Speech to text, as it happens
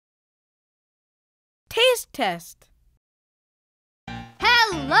taste test.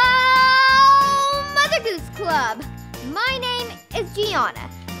 Hello, Mother Goose Club. My name is Gianna.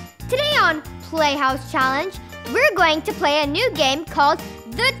 Today on Playhouse Challenge, we're going to play a new game called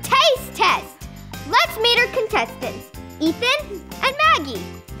the Taste Test. Let's meet our contestants, Ethan and Maggie.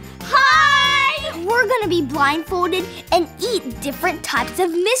 Hi! We're gonna be blindfolded and eat different types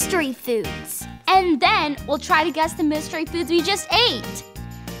of mystery foods. And then we'll try to guess the mystery foods we just ate.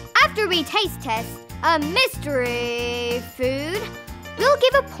 After we taste test a mystery food, we'll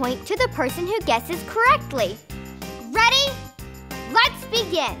give a point to the person who guesses correctly. Ready? Let's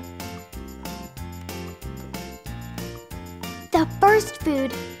begin. The first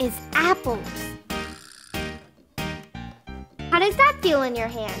food is apples. How does that feel in your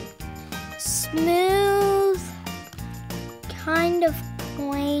hand? Smooth, kind of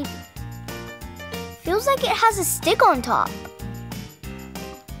point. Feels like it has a stick on top.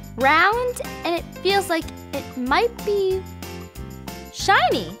 Round, and it feels like it might be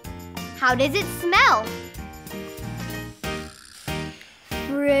shiny. How does it smell?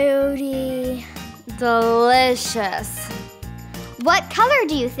 Fruity. Delicious. What color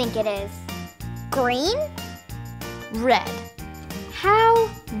do you think it is? Green? Red. How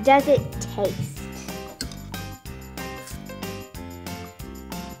does it taste?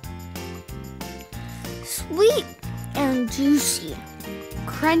 Sweet and juicy.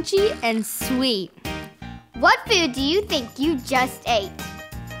 Crunchy and sweet. What food do you think you just ate?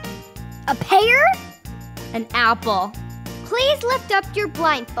 A pear? An apple. Please lift up your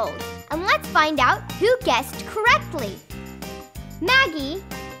blindfold and let's find out who guessed correctly. Maggie,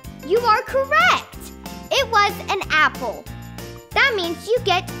 you are correct. It was an apple. That means you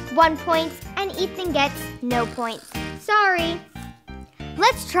get 1 point and Ethan gets no points. Sorry.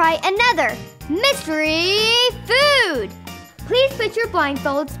 Let's try another mystery food. Please put your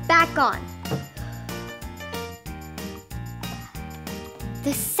blindfolds back on.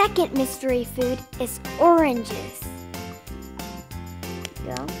 The second mystery food is oranges.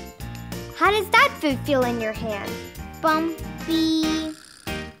 Go. How does that food feel in your hand? Bumpy,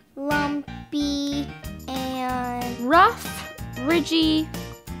 lumpy, and Rough, ridgy,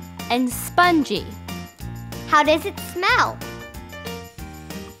 and spongy. how does it smell?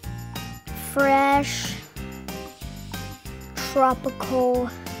 Fresh, tropical.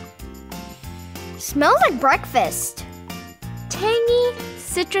 Smells like breakfast. Tangy,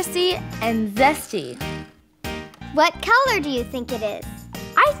 citrusy, and zesty. What color do you think it is?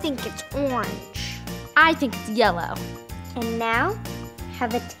 I think it's orange. I think it's yellow. And now,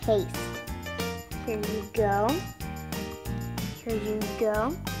 have a taste. Here you go. Here you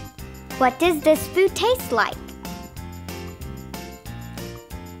go. What does this food taste like?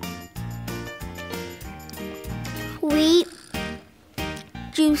 Sweet,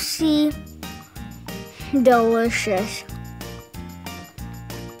 juicy, delicious.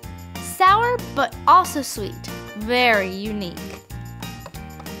 Sour, but also sweet. Very unique.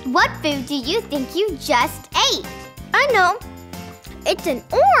 What food do you think you just ate? I know. It's an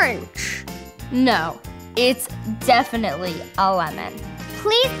orange. No, it's definitely a lemon.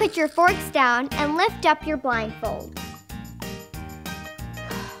 Please put your forks down and lift up your blindfold.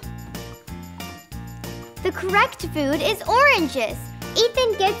 The correct food is oranges.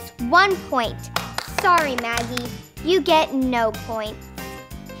 Ethan gets 1 point. Sorry, Maggie, you get no points.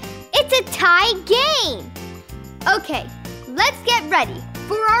 It's a tie game. Okay, let's get ready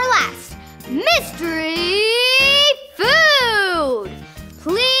for our last mystery food.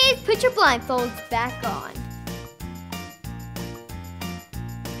 Please put your blindfolds back on.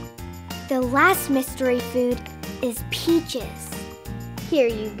 The last mystery food is peaches. Here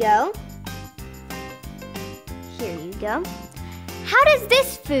you go. Here you go. How does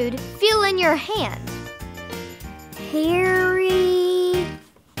this food feel in your hand? Hairy,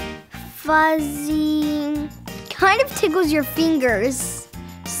 fuzzy, kind of tickles your fingers.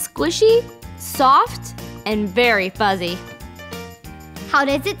 Squishy, soft, and very fuzzy. How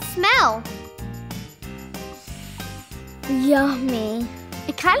does it smell? Yummy.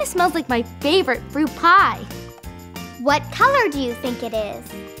 It kind of smells like my favorite fruit pie. What color do you think it is?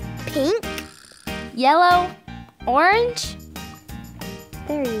 Pink? Yellow, orange.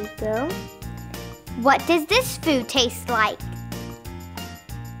 There you go. What does this food taste like?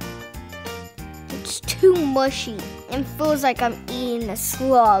 It's too mushy and feels like I'm eating a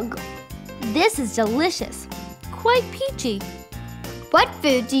slug. This is delicious. Quite peachy. What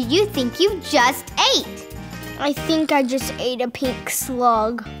food do you think you just ate? I think I just ate a pink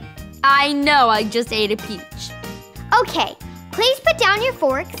slug. I know I just ate a peach. Okay, please put down your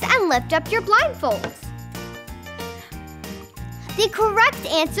forks and lift up your blindfolds. The correct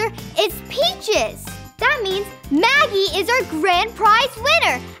answer is peaches. That means Maggie is our grand prize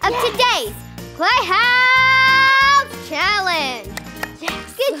winner of today's Playhouse Challenge.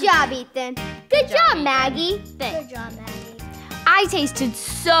 Yes. Good job, Ethan. Good job, Maggie. Thanks. Good job, Maggie. I tasted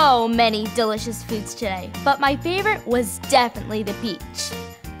so many delicious foods today, but my favorite was definitely the peach.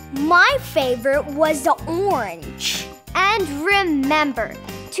 My favorite was the orange. And remember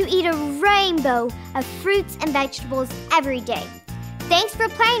to eat a rainbow of fruits and vegetables every day. Thanks for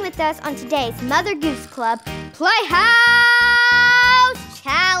playing with us on today's Mother Goose Club Playhouse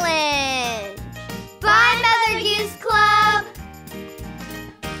Challenge. Bye, Mother Goose Club.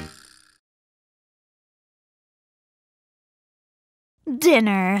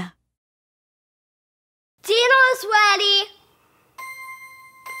 Dinner. Dinner's ready.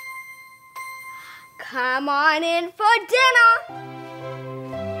 Come on in for dinner.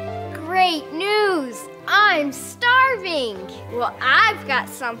 Great news! I'm starving. Well, I've got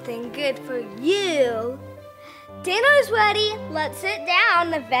something good for you. Dinner's ready. Let's sit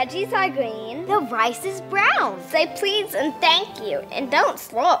down. The veggies are green. The rice is brown. Say please and thank you. And don't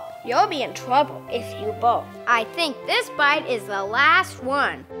slurp. You'll be in trouble if you both. I think this bite is the last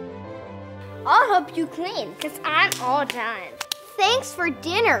one. I'll help you clean, because I'm all done. Thanks for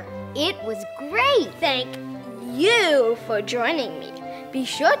dinner. It was great. Thank you for joining me. Be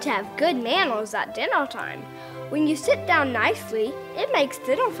sure to have good manners at dinner time. When you sit down nicely, it makes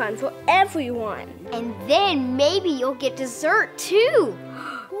dinner fun for everyone. And then maybe you'll get dessert too.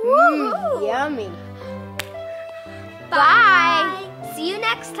 Yummy. Bye. See you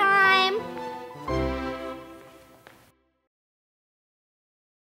next time.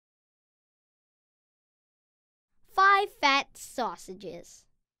 Five fat sausages.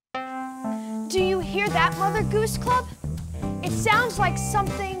 Do you hear that, Mother Goose Club? It sounds like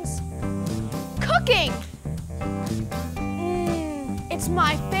something's cooking. It's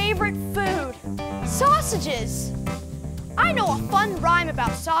my favorite food, sausages. I know a fun rhyme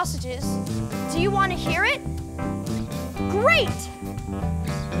about sausages. Do you want to hear it? Great!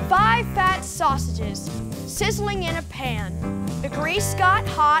 5 fat sausages sizzling in a pan. The grease got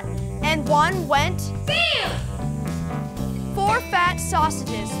hot and one went BAM! 4 fat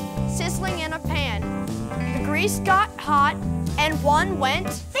sausages sizzling in a pan. The grease got hot and one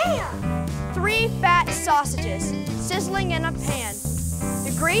went BAM! 3 fat sausages sizzling in a pan.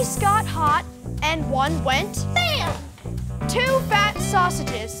 The grease got hot and one went BAM! 2 fat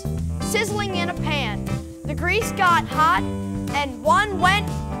sausages sizzling in a pan. The grease got hot and one went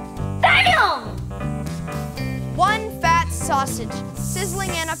BAM! 1 fat sausage sizzling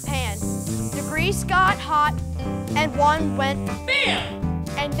in a pan. The grease got hot and one went BAM!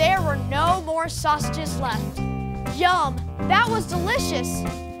 And there were no more sausages left. Yum! That was delicious.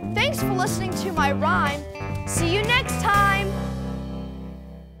 Thanks for listening to my rhyme. See you next time.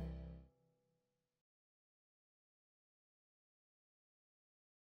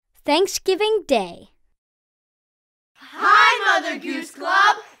 Thanksgiving Day. Hi, Mother Goose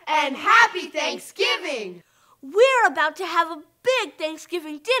Club, and happy Thanksgiving! We're about to have a big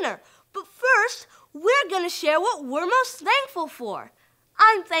Thanksgiving dinner, but first, we're going to share what we're most thankful for.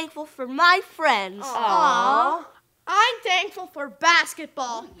 I'm thankful for my friends. Aww. I'm thankful for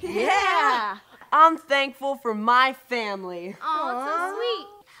basketball. Yeah! I'm thankful for my family. Oh, so sweet.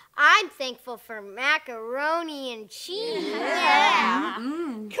 I'm thankful for macaroni and cheese. Yeah.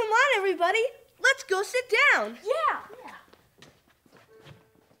 Come on, everybody. Let's go sit down. Yeah.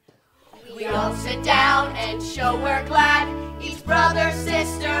 We all sit down and show we're glad. Each brother,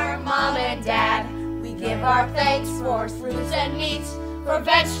 sister, mom, and dad. We give our thanks for fruits and meats, for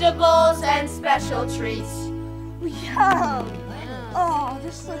vegetables and special treats. Yum! Oh,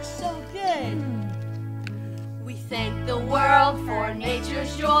 this looks so good. We thank the world for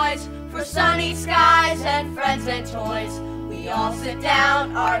nature's joys, for sunny skies and friends and toys. We all sit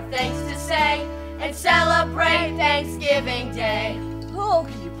down, our thanks to say, and celebrate Thanksgiving Day. Oh,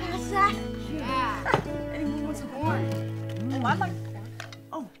 can you pass that? Yeah. Anyone wants corn? Oh, I'd like corn.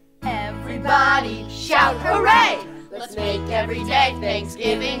 Oh. Everybody shout hooray! Let's make every day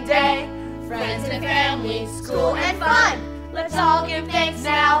Thanksgiving Day. Friends and family, school and fun. Let's all give thanks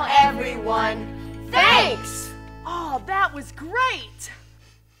now, everyone. Thanks! Oh, that was great.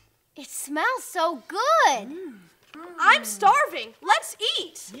 It smells so good. I'm starving. Let's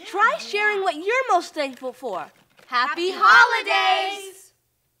eat. Yeah. Try sharing what you're most thankful for. Happy holidays!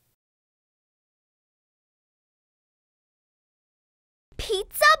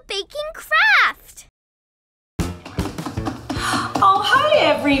 Pizza baking craft. Oh, hi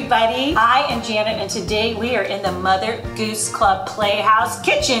everybody. I am Janet, and today we are in the Mother Goose Club Playhouse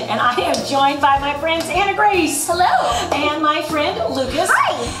kitchen, and I am joined by my friends Anna Grace. Hello. And my friend Lucas.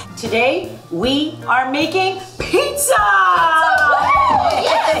 Hi. Today we are making pizza.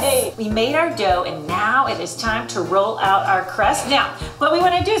 Yes. We made our dough, and now it is time to roll out our crust. Now, what we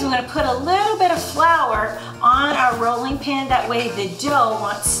want to do is we're going to put a little bit of flour on our rolling pin. That way the dough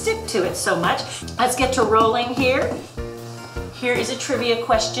won't stick to it so much. Let's get to rolling here. Here is a trivia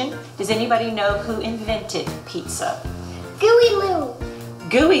question. Does anybody know who invented pizza? Gooey Lou.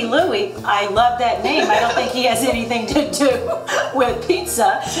 Gooey Louie, I love that name. I don't think he has anything to do with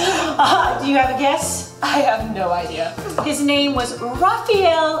pizza. Do you have a guess? I have no idea. His name was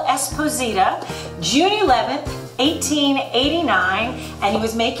Raphael Esposito, June 11th, 1889, and he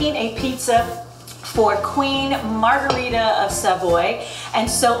was making a pizza for Queen Margherita of Savoy. And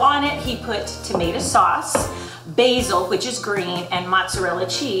so on it, he put tomato sauce, basil, which is green, and mozzarella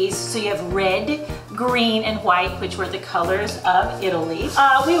cheese. So you have red, green, and white, which were the colors of Italy.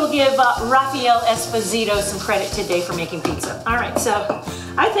 We will give Raphael Esposito some credit today for making pizza. All right, so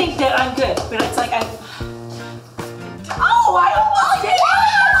I think that I'm good. But it's like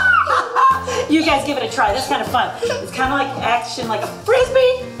you guys give it a try. That's kind of fun. It's kind of like action, like a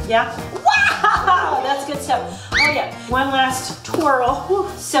frisbee. Yeah. Wow, that's good stuff. Oh yeah, one last twirl. Whew.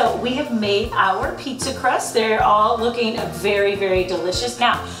 So we have made our pizza crust. They're all looking very, very delicious.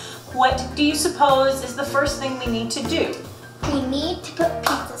 Now, what do you suppose is the first thing we need to do? We need to put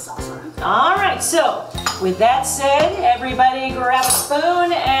pizza sauce on. All right, so with that said, everybody grab a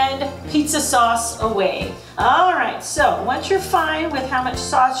spoon and pizza sauce away. All right, so once you're fine with how much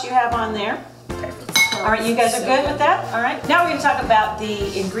sauce you have on there, all right, you guys are good with that? All right, now we're gonna talk about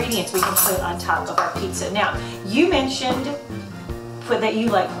the ingredients we can put on top of our pizza. Now, you mentioned that you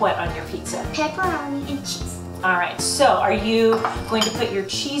like what on your pizza? Pepperoni and cheese. All right, so are you going to put your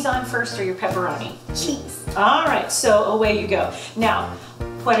cheese on first or your pepperoni? Cheese. All right, so away you go. Now,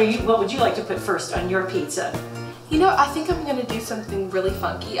 what would you like to put first on your pizza? You know, I think I'm gonna do something really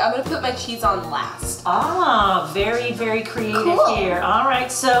funky. I'm gonna put my cheese on last. Ah, very, very creative here. All right,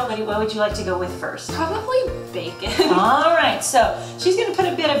 so what would you like to go with first? Probably bacon. All right, so she's gonna put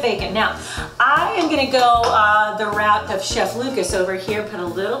a bit of bacon. Now, I am gonna go the route of Chef Lucas over here, put a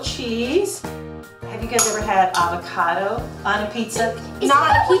little cheese. Have you guys ever had avocado on a pizza? Is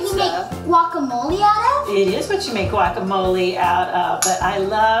that what you make guacamole out of? It is what you make guacamole out of, but I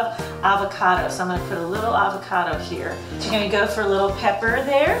love avocado, so I'm gonna put a little avocado here. You're gonna go for a little pepper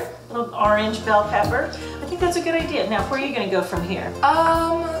there, a little orange bell pepper. I think that's a good idea. Now, where are you gonna go from here?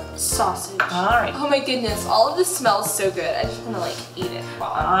 Sausage. All right. Oh my goodness, all of this smells so good. I just wanna like eat it.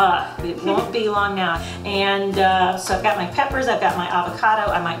 It won't be long now. And so I've got my peppers, I've got my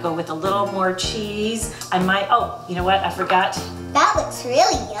avocado. I might go with a little more cheese. I might, oh, you know what, I forgot. That looks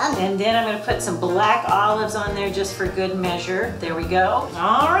really yummy. And then I'm gonna put some black olives on there just for good measure. There we go.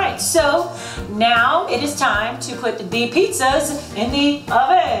 All right, so now it is time to put the pizzas in the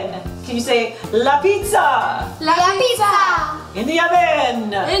oven. Can you say la pizza? La pizza. In the oven.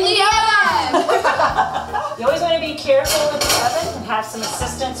 In the oven! You always want to be careful with the oven and have some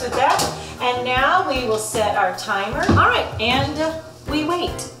assistance with that. And now we will set our timer. All right, and we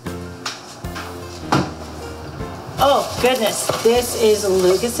wait. Oh goodness, this is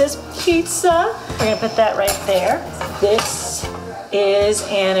Lucas's pizza. We're gonna put that right there. This is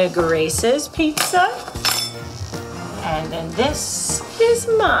Anna Grace's pizza. And then this is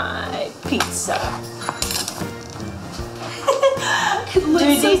my pizza. Do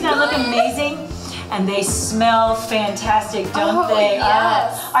these not look amazing? And they smell fantastic, don't they?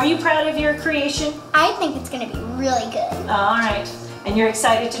 Yes. Are you proud of your creation? I think it's gonna be really good. All right. And you're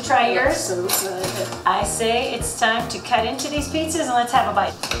excited to try yours? So good. I say it's time to cut into these pizzas and let's have a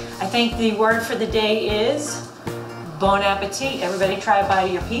bite. I think the word for the day is bon appetit. Everybody try a bite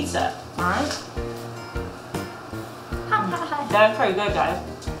of your pizza. All right? That's pretty good, guys.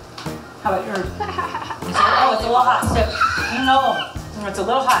 How about yours? Oh, it's a little hot. So, no, it's a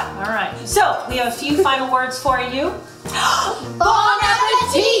little hot. All right. So, we have a few final words for you. Bon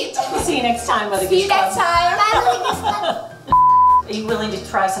appetit! We'll see you next time, Mother Goose See you next Club. time. Are you willing to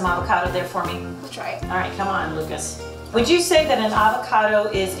try some avocado there for me? We'll try it. All right, come on, Lucas. Would you say that an avocado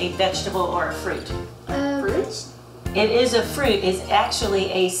is a vegetable or a fruit? Fruit? It is a fruit. It's actually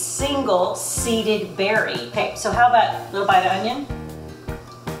a single seeded berry. Okay, so how about a little bite of onion?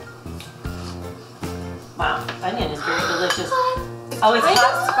 Wow, onion is very delicious. Oh, it's Kind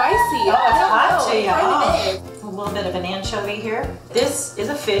hot. of spicy. Oh, it's hot to you. Kind of is. A little bit of an anchovy here. This is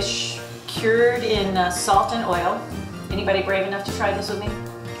a fish cured in salt and oil. Anybody brave enough to try this with me?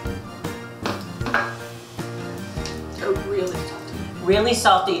 They're really salty. Really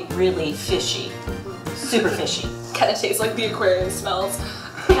salty, really fishy. Super fishy. Kind of tastes like the aquarium smells.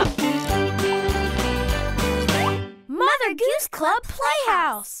 Mother Goose Club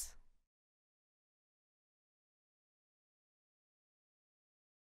Playhouse.